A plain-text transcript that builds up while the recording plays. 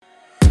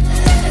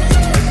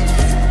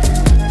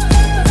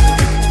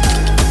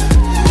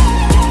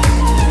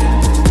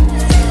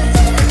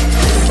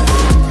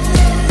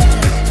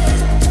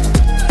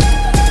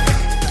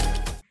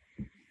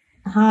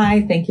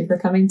Hi, thank you for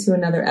coming to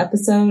another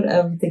episode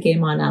of the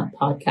Game On App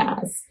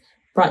podcast,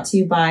 brought to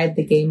you by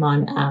the Game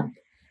On App.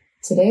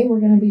 Today,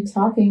 we're going to be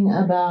talking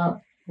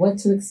about what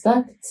to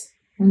expect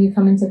when you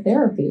come into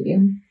therapy.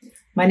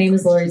 My name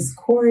is Lori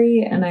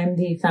Corey, and I'm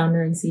the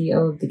founder and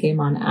CEO of the Game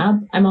On App.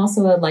 I'm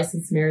also a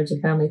licensed marriage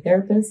and family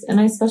therapist, and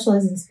I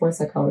specialize in sports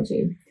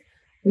psychology.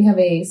 We have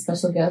a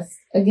special guest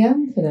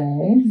again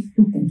today.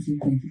 Thank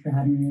you for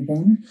having me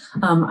again.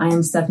 I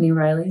am Stephanie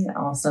Riley,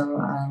 also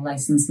a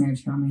licensed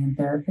marriage, family, and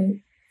therapist.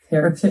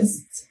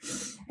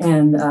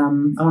 And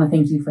I want to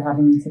thank you for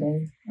having me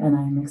today. And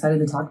I'm excited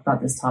to talk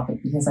about this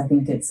topic because I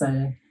think it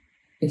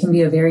can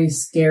be a very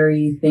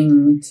scary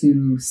thing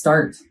to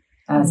start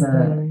as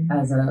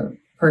a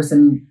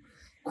person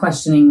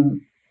questioning,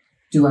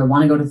 do I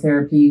want to go to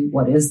therapy?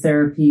 What is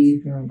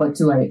therapy? What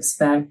do I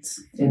expect?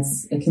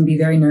 It can be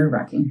very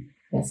nerve-wracking.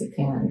 Yes, it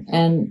can.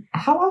 And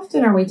how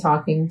often are we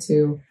talking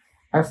to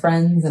our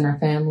friends and our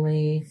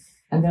family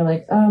and they're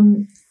like,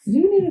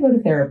 you need to go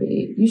to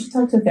therapy. You should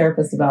talk to a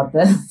therapist about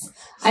this.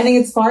 I think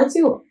it's far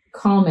too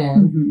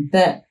common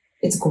that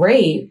it's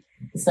great,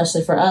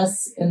 especially for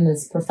us in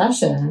this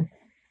profession.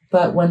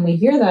 But when we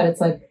hear that,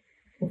 it's like,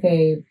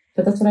 okay,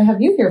 but that's what I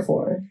have you here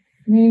for.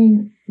 I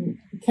mean,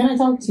 can I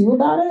talk to you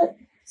about it?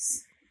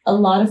 A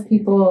lot of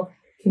people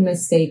can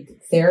mistake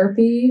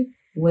therapy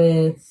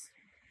with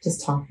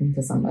just talking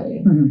to somebody.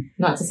 Mm-hmm.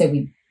 Not to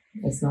say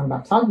it's not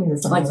about talking to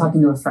somebody. Like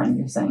talking to a friend,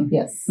 you're saying.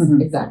 Yes,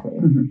 exactly.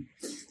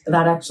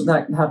 That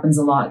happens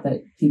a lot,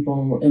 that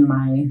people in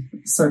my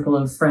circle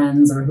of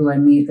friends or who I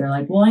meet, they're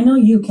like, well, I know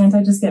you, can't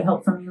I just get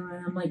help from you?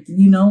 And I'm like,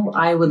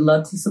 I would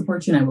love to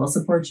support you and I will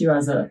support you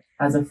as a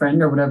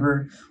friend or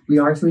whatever we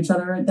are to each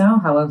other right now.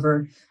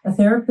 However, a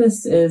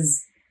therapist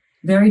is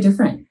very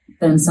different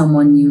than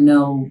someone you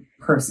know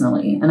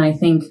personally. And I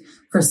think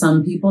for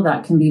some people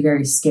that can be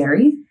very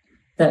scary,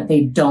 that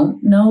they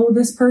don't know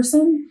this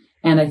person.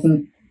 And I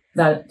think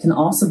that can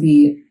also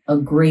be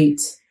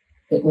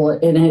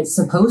and it's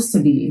supposed to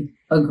be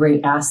a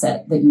great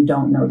asset that you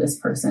don't know this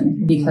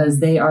person, because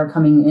they are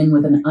coming in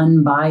with an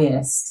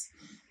unbiased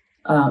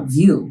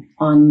view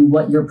on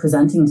what you're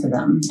presenting to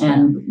them.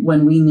 And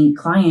when we meet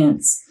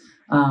clients,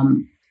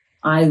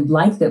 I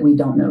like that we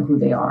don't know who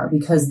they are,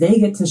 because they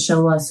get to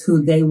show us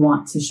who they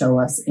want to show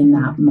us in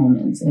that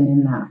moment and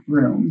in that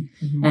room.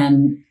 Mm-hmm.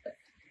 And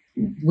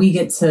we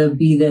get to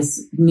be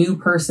this new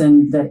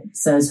person that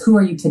says, who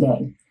are you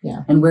today?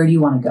 Yeah. And where do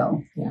you want to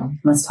go? Yeah.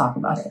 Let's talk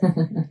about it.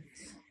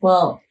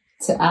 Well,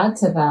 to add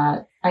to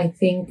that, I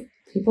think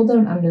people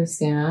don't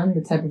understand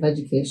the type of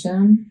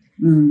education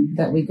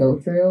that we go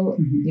through.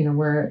 Mm-hmm.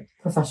 We're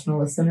professional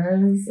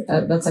listeners.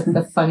 That's like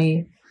the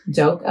funny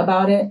joke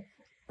about it.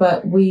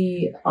 But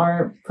we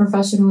are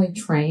professionally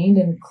trained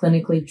and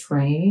clinically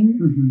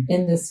trained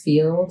in this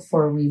field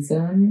for a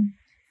reason.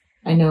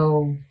 I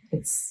know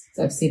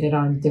I've seen it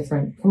on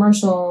different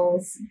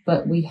commercials,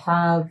 but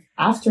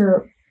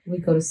after we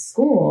go to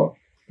school,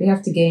 we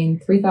have to gain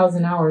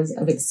 3,000 hours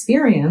of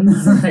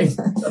experience, right?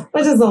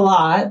 Which is a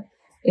lot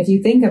if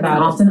you think about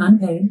it. Often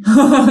unpaid.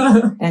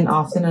 And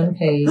often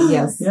unpaid.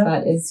 Yes,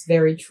 that is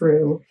very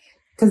true.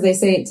 Because they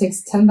say it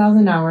takes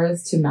 10,000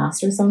 hours to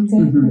master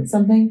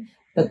something,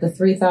 but the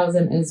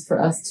 3,000 is for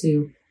us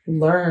to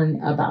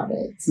learn about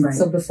it. Right.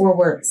 So before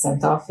we're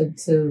sent off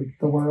into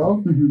the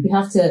world, we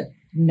have to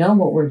know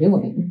what we're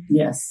doing.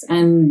 Yes.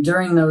 And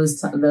during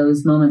those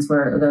moments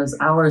those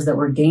hours that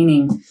we're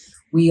gaining,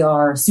 we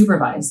are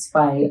supervised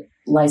by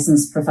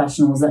licensed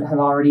professionals that have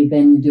already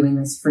been doing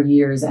this for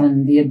years.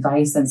 And the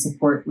advice and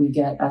support we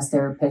get as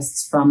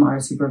therapists from our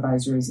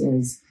supervisors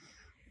is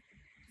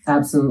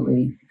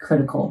absolutely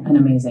critical and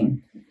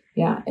amazing.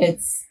 Yeah.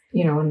 It's,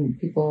 when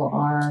people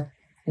are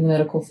in the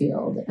medical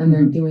field and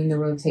they're doing the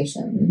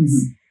rotations,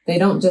 they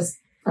don't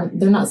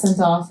they're not sent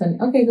off and,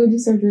 okay, go do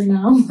surgery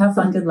now. Have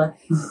fun. Good luck.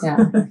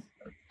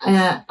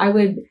 Yeah. I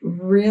would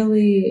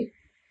really,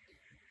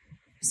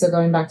 so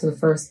going back to the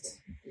first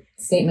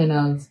statement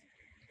of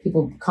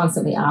people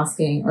constantly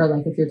asking, or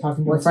like if you're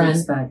talking to a friend,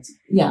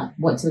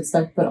 what to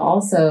expect. But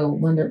also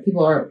when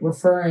people are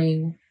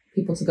referring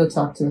people to go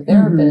talk to a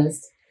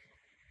therapist,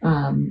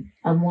 I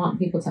want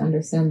people to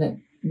understand that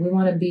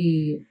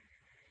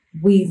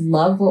we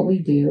love what we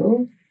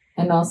do.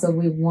 And also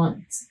we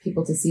want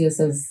people to see us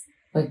as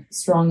like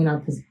strong in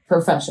our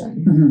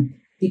profession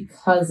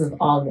because of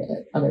all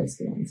the other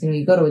experience.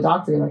 You go to a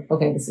doctor, you're like,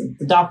 okay,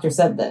 the doctor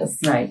said this.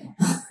 Right.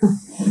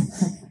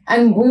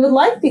 And we would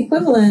like the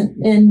equivalent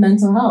in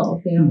mental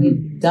health.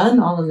 We've done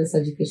all of this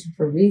education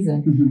for a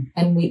reason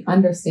and we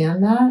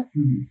understand that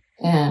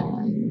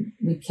and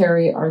we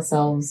carry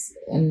ourselves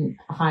in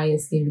high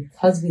esteem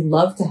because we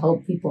love to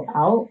help people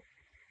out.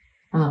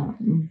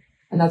 And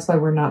that's why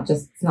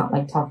it's not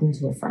like talking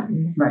to a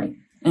friend. Right.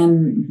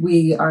 And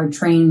we are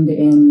trained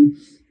in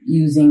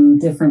using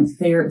different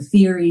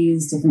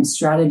theories, different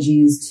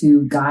strategies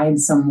to guide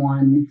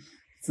someone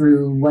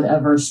through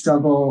whatever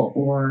struggle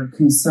or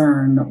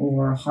concern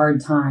or hard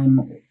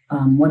time,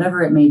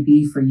 whatever it may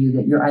be for you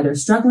that you're either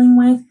struggling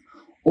with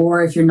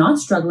or if you're not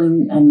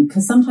struggling, and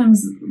because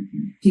sometimes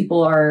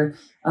people are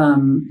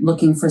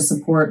looking for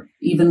support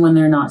even when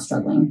they're not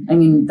struggling. I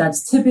mean,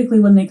 that's typically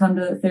when they come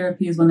to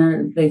therapy, is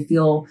when they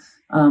feel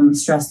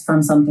stressed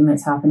from something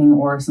that's happening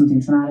or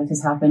something traumatic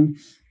has happened.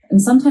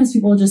 And sometimes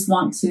people just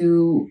want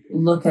to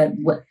look at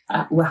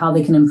how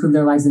they can improve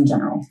their lives in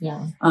general.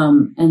 Yeah.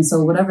 And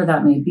so whatever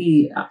that may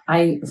be,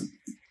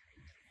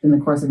 in the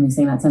course of me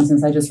saying that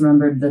sentence, I just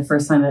remembered the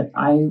first time that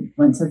I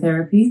went to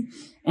therapy,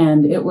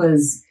 and it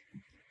was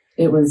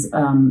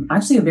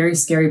actually a very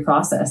scary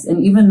process.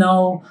 And even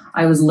though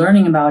I was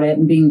learning about it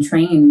and being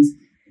trained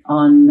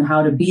on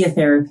how to be a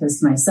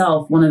therapist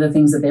myself, one of the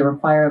things that they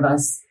require of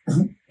us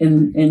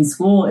in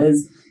school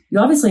is you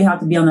obviously have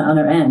to be on the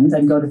other end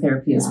and go to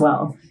therapy as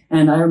well.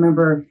 And I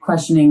remember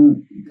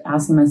asking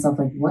myself,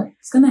 like,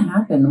 what's going to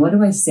happen? What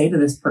do I say to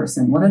this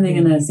person? What are they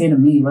going to say to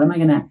me? What am I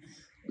going to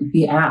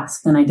be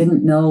asked? And I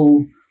didn't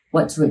know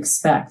what to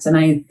expect. And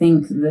I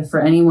think that for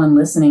anyone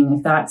listening,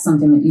 if that's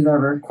something that you've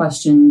ever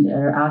questioned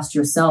or asked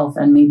yourself,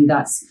 and maybe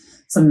that's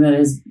something that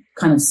has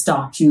kind of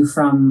stopped you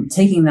from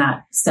taking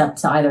that step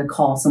to either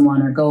call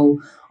someone or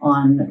go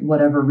on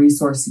whatever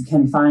resource you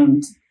can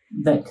find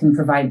that can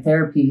provide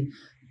therapy,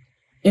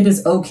 it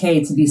is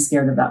okay to be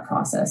scared of that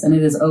process. And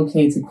it is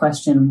okay to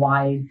question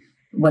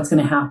what's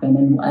going to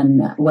happen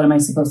and what am I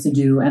supposed to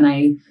do? And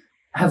I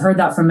have heard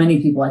that from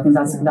many people. I think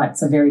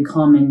that's a very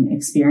common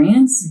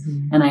experience.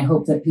 Mm-hmm. And I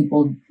hope that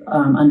people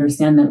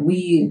understand that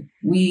we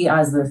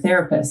as the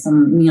therapist,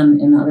 me on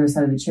the other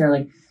side of the chair,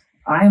 like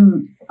I've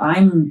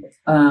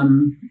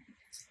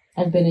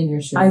been in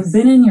your shoes. I've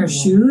been in your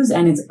shoes,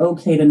 and it's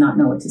okay to not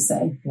know what to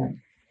say. Yeah.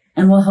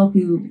 And we'll help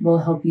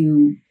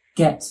you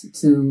get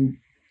to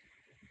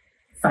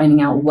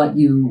finding out what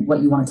you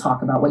want to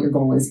talk about, what your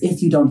goal is,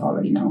 if you don't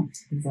already know.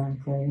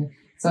 Exactly.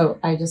 So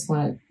I just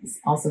want to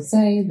also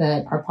say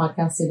that our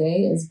podcast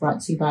today is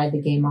brought to you by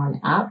the Game On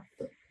app.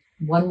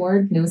 One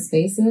word, no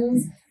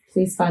spaces.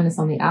 Please find us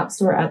on the App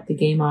Store at the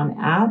Game On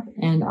app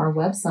and our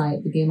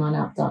website,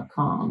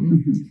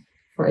 thegameonapp.com, mm-hmm.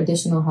 for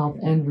additional help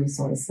and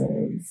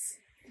resources.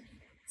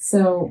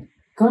 So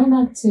going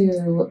back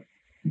to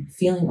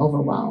feeling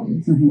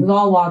overwhelmed, mm-hmm. we've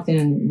all walked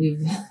in,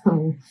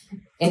 in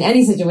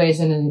any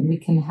situation, and we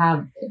can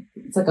have,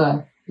 it's like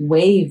a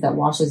wave that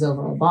washes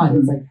over our body. Mm-hmm.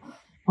 It's like,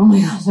 oh my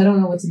gosh, I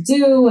don't know what to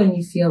do. And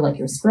you feel like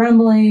you're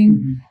scrambling.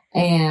 Mm-hmm.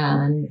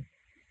 And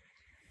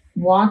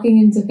walking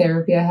into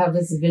therapy, I have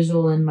this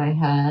visual in my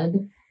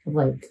head of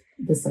like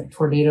this like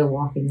tornado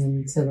walking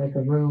into like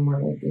a room where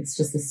like it's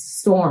just a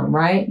storm,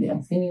 right?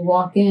 Yes. And you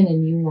walk in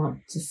and you want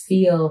to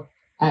feel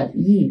at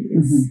ease,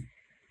 mm-hmm.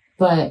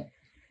 but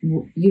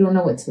you don't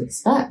know what to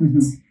expect.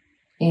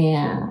 Mm-hmm.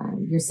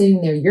 And you're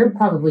sitting there, you're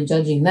probably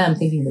judging them,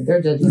 thinking that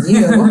they're judging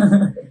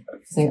you.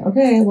 Saying,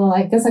 okay, well,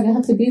 I guess I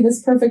have to be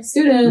this perfect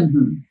student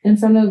mm-hmm. in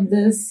front of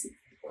this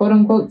quote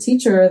unquote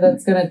teacher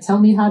that's going to tell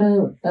me how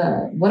to,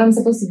 what I'm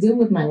supposed to do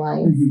with my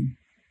life. Mm-hmm.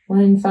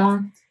 When in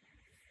fact,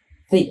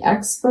 the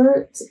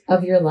expert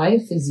of your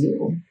life is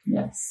you.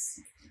 Yes.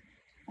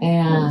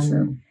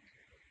 And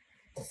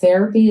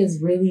therapy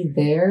is really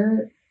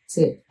there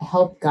to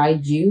help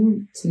guide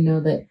you to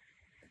know that,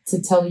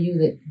 to tell you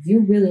that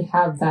you really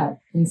have that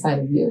inside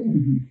of you.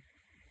 Mm-hmm.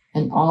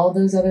 And all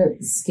those other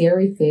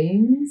scary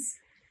things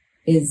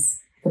is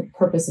the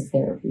purpose of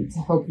therapy, to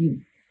help you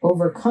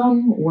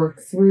overcome, work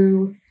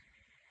through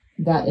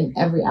that in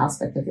every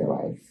aspect of your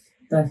life.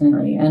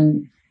 Definitely.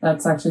 And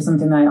that's actually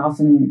something that I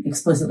often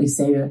explicitly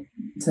say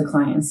to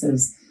clients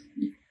is,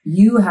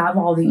 you have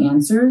all the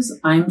answers.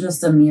 I'm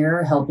just a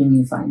mirror helping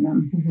you find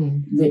them.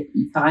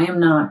 Mm-hmm. I am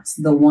not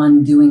the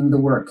one doing the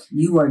work.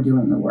 You are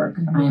doing the work.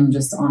 Mm-hmm. I am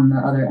just on the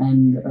other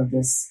end of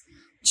this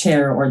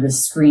chair or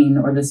this screen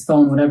or this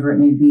phone, whatever it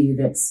may be,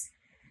 that's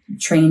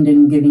trained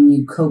in giving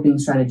you coping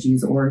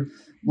strategies or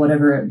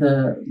whatever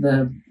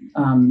the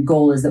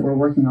goal is that we're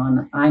working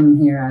on. I'm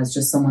here as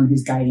just someone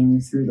who's guiding you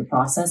through the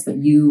process, but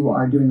you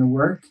are doing the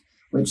work,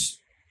 which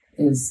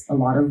is a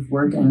lot of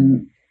work,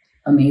 and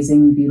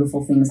amazing,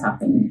 beautiful things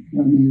happen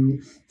when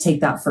you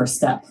take that first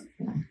step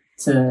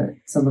to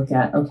look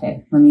at,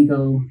 okay, let me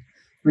go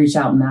reach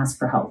out and ask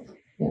for help.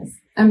 Yes.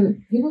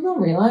 People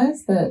don't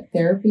realize that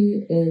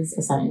therapy is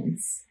a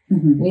science.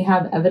 Mm-hmm. We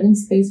have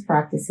evidence-based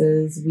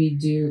practices. We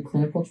do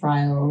clinical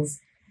trials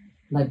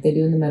like they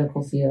do in the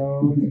medical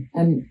field. Mm-hmm.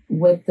 And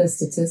with the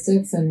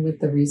statistics and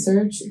with the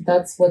research,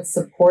 that's what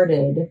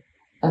supported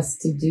us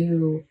to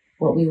do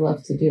what we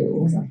love to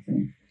do.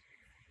 Exactly.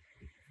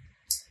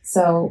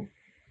 So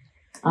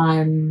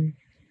I'm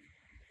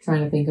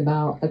trying to think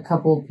about a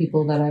couple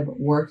people that I've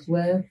worked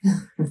with.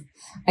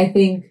 I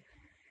think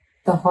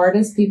the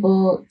hardest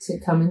people to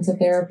come into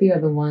therapy are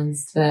the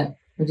ones that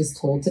are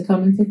just told to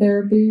come into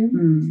therapy.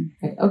 Mm.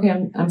 Like, okay,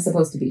 I'm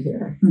supposed to be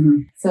here. Mm-hmm.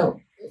 So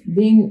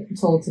being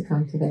told to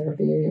come to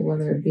therapy,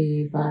 whether it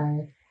be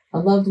by a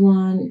loved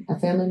one, a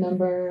family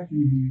member,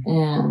 mm-hmm.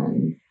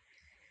 and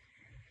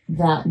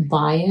that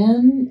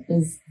buy-in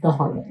is the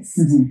hardest.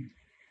 Mm-hmm.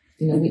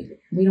 You know,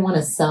 we don't want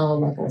to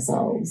sell like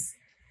ourselves.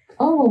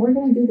 Oh, well, we're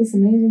going to do this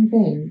amazing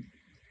thing.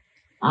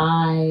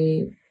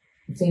 I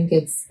think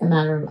it's a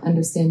matter of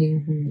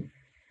understanding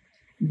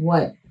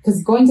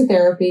because going to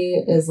therapy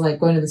is like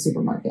going to the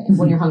supermarket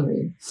when you're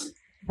hungry,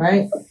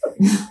 right?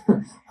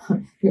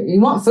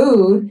 You want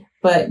food,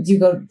 but do you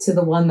go to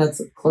the one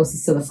that's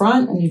closest to the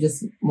front and you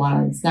just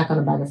want to snack on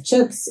a bag of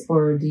chips,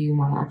 or do you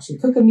want to actually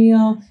cook a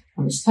meal?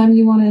 How much time do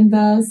you want to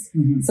invest?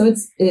 So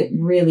it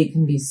really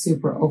can be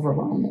super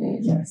overwhelming.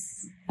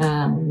 Yes.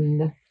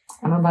 And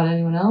I don't know about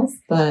anyone else,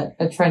 but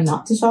I try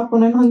not to shop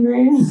when I'm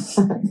hungry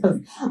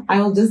because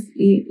I will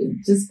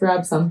just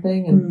grab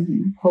something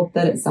and hope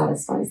that it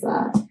satisfies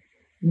that.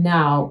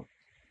 Now,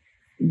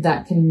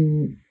 that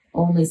can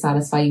only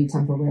satisfy you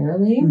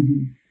temporarily.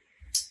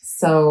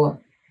 So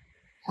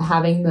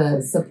having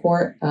the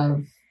support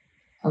of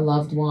a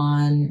loved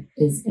one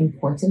is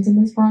important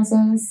in this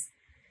process,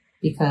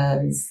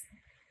 because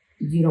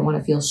you don't want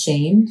to feel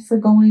shamed for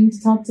going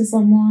to talk to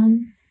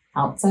someone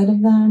outside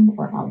of them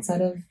or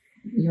outside of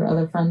your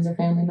other friends or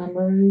family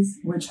members.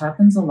 Which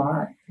happens a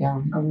lot.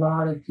 Yeah. A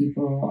lot of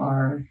people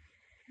are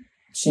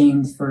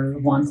shamed for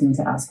wanting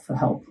to ask for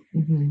help.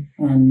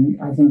 And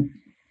I think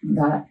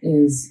that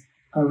is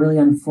a really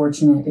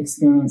unfortunate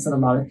experience that a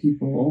lot of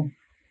people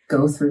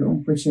go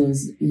through, which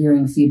is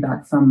hearing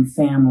feedback from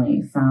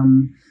family,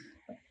 from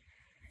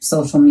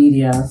social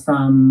media,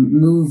 from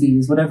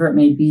movies, whatever it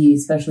may be,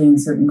 especially in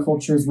certain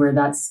cultures where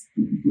that's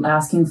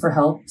asking for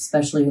help,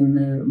 especially in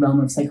the realm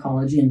of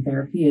psychology and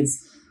therapy,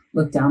 is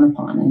looked down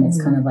upon. And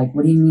it's kind of like,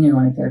 what do you mean you're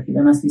going to therapy?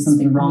 There must be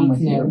something wrong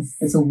with you.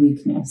 It's a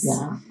weakness.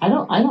 Yeah. I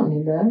don't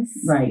need this.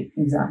 Right.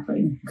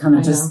 Exactly. Kind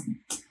of just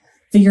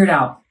figure it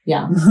out.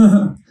 Yeah.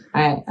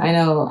 I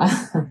know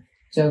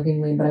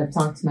jokingly, but I've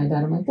talked to my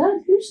dad. I'm like,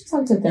 Dad, you should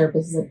talk to a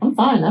therapist. He's like, I'm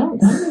fine. I don't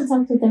need to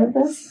talk to a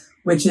therapist.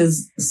 Which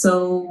is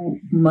so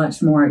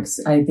much more,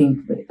 I think,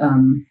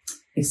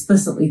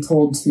 explicitly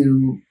told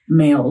to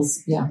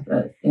males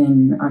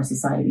in our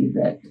society,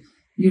 that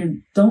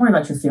you don't worry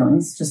about your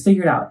feelings. Just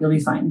figure it out. You'll be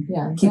fine.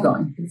 Yeah. Keep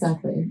going.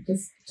 Exactly.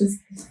 Just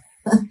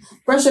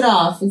brush it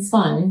off. It's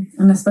fine.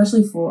 And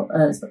especially for,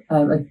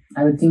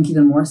 I would think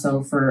even more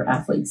so for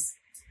athletes.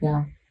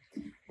 Yeah.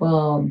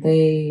 Well,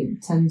 they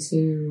tend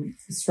to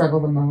struggle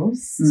the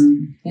most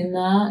in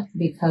that,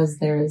 because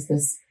there is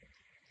this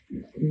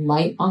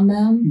light on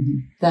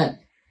them that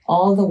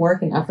all the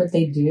work and effort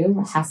they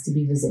do has to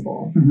be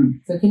visible.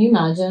 So can you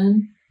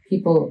imagine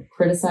people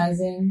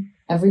criticizing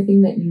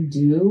everything that you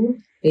do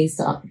based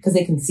on, because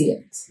they can see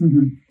it?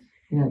 You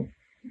know,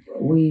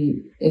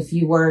 if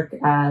you work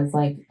as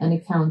like an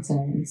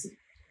accountant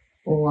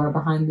or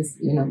behind the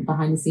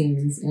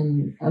scenes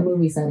in a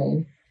movie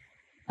setting,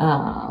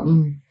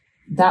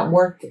 that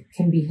work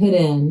can be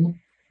hidden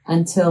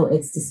until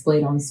it's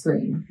displayed on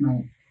screen.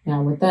 Right.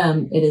 Now with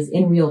them, it is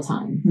in real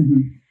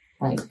time.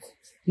 Like,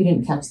 you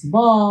didn't catch the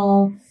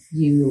ball,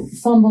 you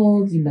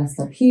fumbled, you messed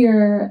up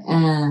here,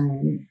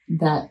 and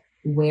that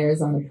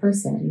wears on the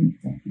person.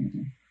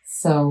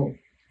 So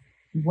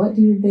what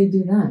do they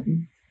do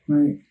then?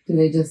 Right. Do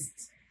they just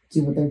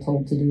do what they're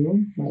told to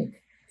do?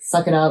 Like,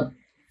 suck it up,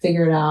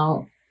 figure it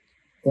out?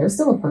 They're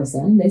still a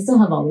person. They still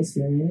have all these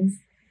feelings.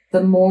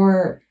 The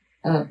more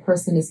a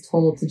person is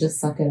told to just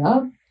suck it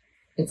up,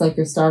 it's like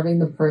you're starving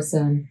the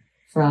person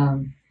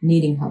from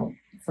needing help,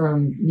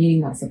 from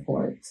needing that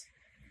support,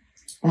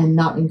 and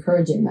not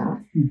encouraging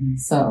that.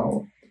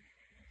 So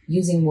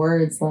using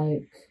words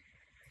like,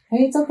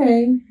 hey, it's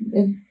okay.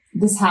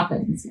 This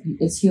happens.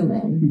 It's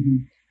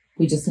human.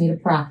 We just need to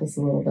practice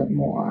a little bit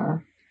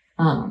more.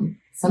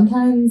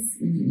 Sometimes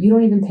you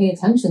don't even pay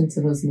attention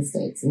to those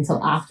mistakes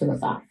until after the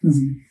fact.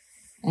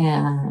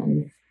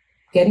 And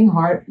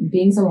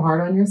being so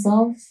hard on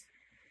yourself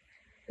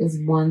is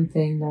one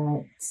thing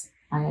that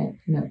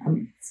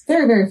I'm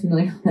very, very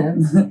familiar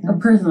with. A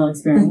personal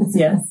experience,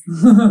 yes.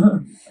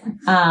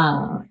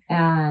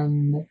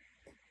 And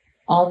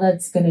all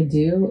that's going to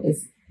do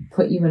is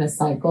put you in a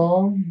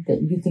cycle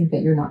that you think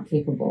that you're not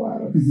capable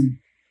of.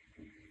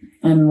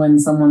 And when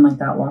someone like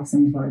that walks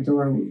into our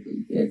door,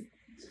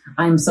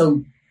 I'm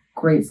so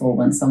grateful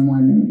when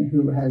someone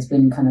who has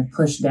been kind of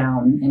pushed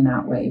down in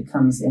that way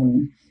comes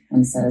in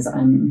and says,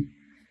 I'm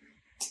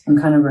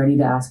kind of ready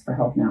to ask for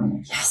help now. I'm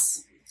like,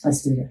 yes,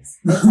 let's do this.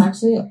 It's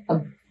actually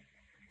a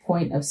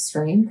point of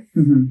strength.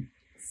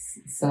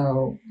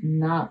 So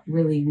not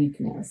really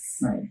weakness.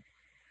 Right.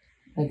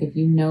 Like, if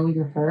you know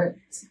you're hurt,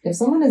 if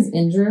someone is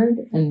injured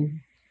and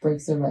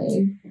breaks their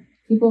leg,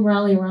 people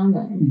rally around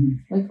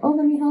them. Like, oh,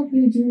 let me help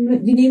you. Do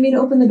you need me to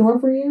open the door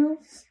for you?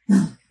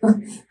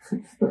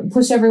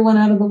 Push everyone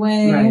out of the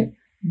way. Right.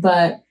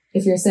 But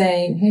if you're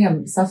saying, hey,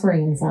 I'm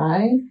suffering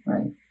inside,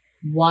 right,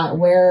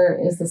 where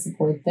is the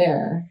support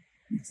there?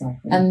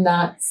 Exactly. And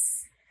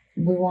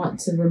we want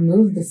to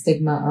remove the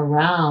stigma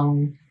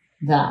around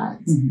that.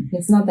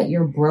 It's not that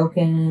you're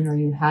broken or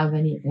you have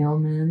any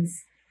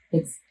ailments.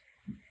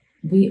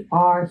 We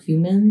are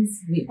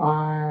humans. We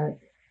are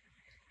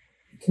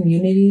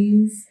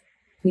communities.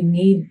 We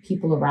need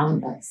people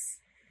around us.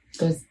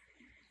 Go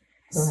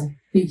ahead.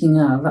 Speaking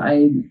of,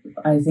 I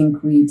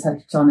think we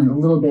touched on it a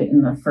little bit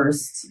in the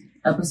first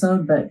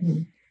episode, but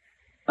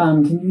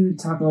Can you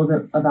talk a little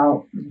bit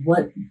about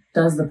what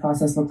does the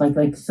process look like?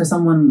 Like for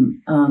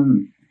someone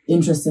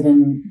interested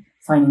in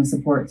finding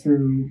support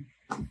through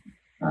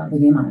the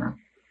Game On app?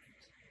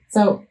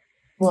 So,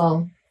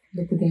 well,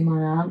 with the Game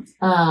On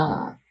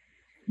app,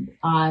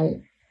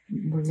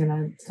 we're going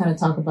to kind of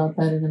talk about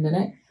that in a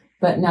minute.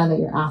 But now that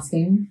you're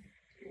asking,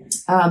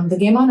 the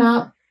Game On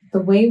app, the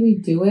way we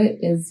do it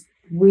is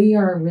we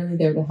are really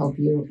there to help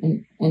you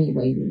in any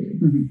way you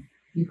need. Mm-hmm.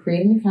 You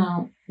create an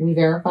account, we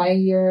verify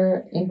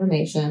your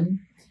information,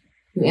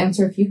 you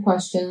answer a few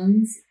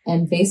questions,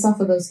 and based off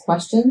of those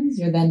questions,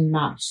 you're then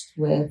matched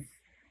with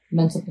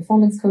mental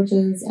performance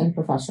coaches and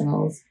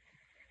professionals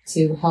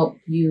to help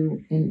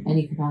you in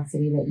any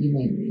capacity that you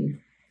may need.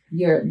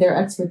 Their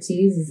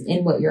expertise is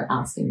in what you're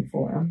asking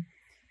for.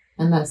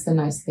 And that's the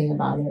nice thing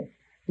about it.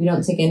 We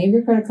don't take any of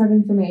your credit card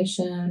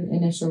information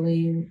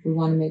initially. We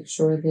want to make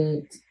sure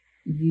that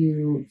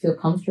you feel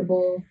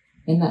comfortable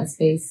in that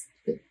space.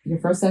 Your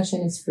first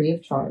session is free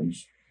of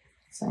charge.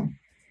 So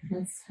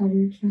that's how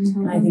we try to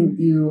help. I think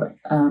you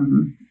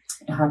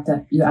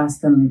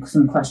ask them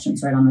some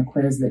questions right on the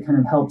quiz that kind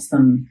of helps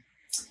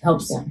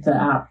the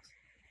app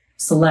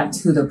select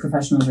who the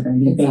professionals are going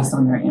to be based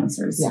on their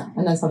answers. Yeah,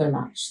 and that's how they're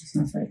matched.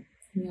 That's right.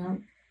 Yeah.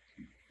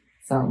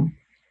 So,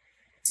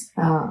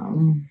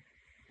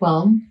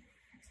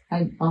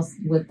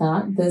 with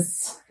that,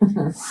 this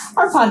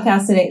our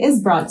podcast today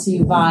is brought to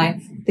you by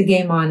the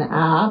Game On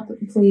app.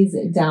 Please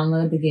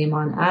download the Game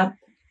On app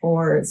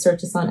or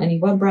search us on any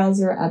web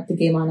browser at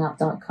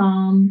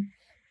thegameonapp.com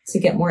to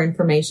get more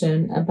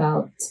information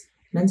about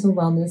mental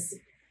wellness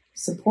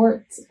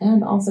support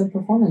and also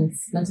mental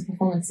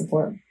performance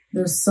support.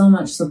 There's so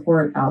much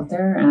support out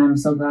there, and I'm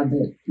so glad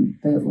that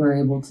we're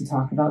able to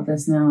talk about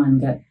this now and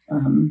get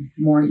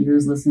more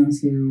ears listening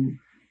to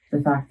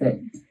the fact that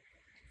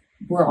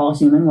we're all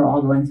human. We're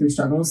all going through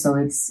struggles. So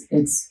I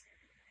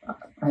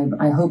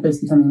hope it's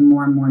becoming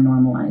more and more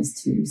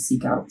normalized to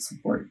seek out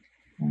support.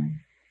 Yeah.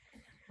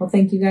 Well,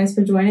 thank you guys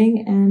for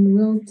joining, and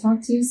we'll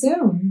talk to you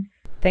soon.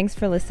 Thanks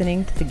for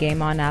listening to the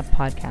Game On App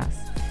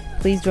podcast.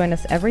 Please join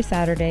us every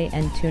Saturday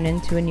and tune in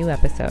to a new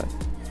episode.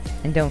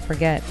 And don't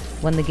forget,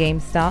 when the game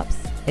stops,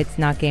 it's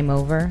not game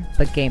over,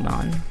 but game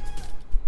on.